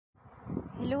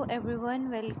Hello everyone,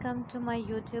 welcome to my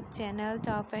YouTube channel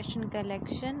Top Fashion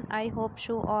Collection. I hope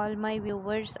all my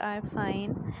viewers are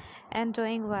fine and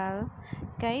doing well.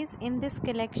 Guys, in this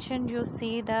collection you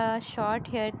see the short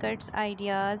haircuts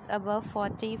ideas above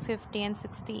 40, 50 and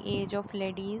 60 age of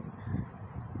ladies.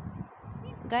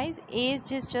 Guys,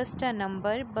 age is just a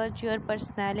number, but your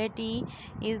personality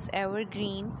is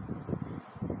evergreen.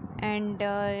 And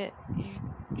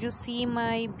you see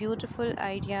my beautiful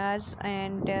ideas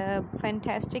and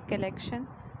fantastic collection.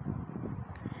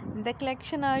 The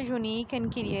collection are unique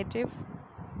and creative.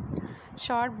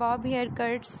 Short bob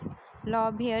haircuts,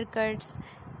 lob haircuts,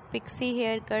 pixie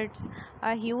haircuts,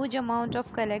 a huge amount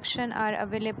of collection are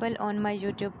available on my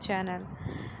YouTube channel.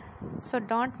 So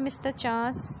don't miss the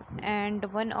chance, and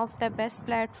one of the best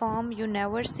platform you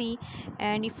never see.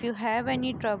 And if you have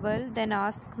any trouble, then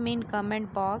ask me in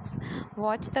comment box.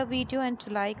 Watch the video and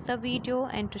to like the video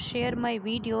and to share my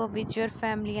video with your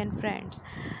family and friends.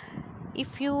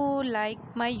 If you like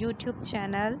my YouTube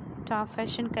channel Top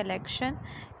Fashion Collection,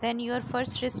 then your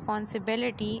first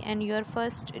responsibility and your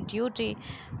first duty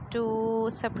to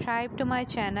subscribe to my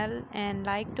channel and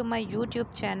like to my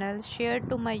YouTube channel, share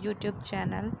to my YouTube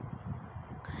channel.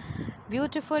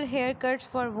 Beautiful haircuts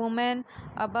for women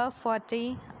above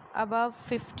 40, above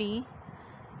 50.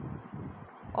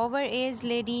 Overage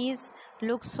ladies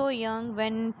look so young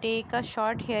when take a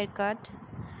short haircut.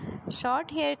 Short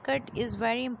haircut is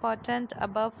very important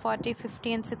above 40,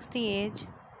 50 and 60 age.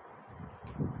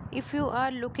 If you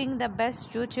are looking the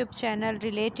best YouTube channel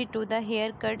related to the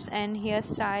haircuts and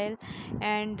hairstyle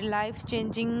and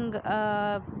life-changing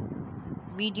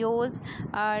videos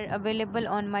are available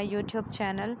on my YouTube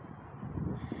channel.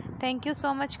 Thank you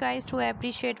so much guys to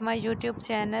appreciate my YouTube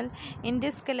channel. In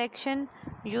this collection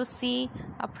you see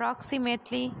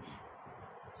approximately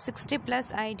 60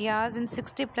 plus ideas, and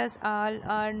 60 plus all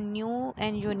are new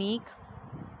and unique.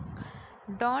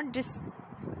 Don't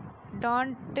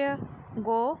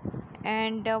go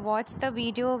and watch the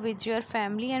video with your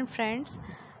family and friends.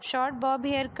 Short bob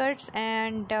haircuts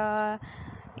and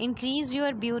increase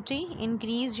your beauty,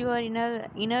 increase your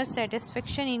inner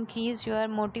satisfaction, increase your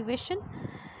motivation.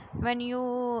 When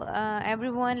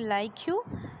everyone like you,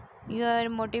 your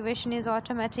motivation is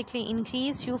automatically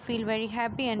increased. You feel very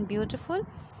happy and beautiful.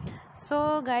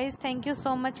 So guys, thank you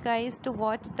so much guys to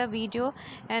watch the video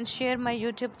and share my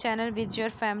YouTube channel with your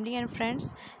family and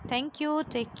friends. Thank you,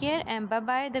 take care and bye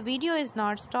bye. The video is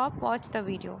not stop. Watch the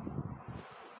video.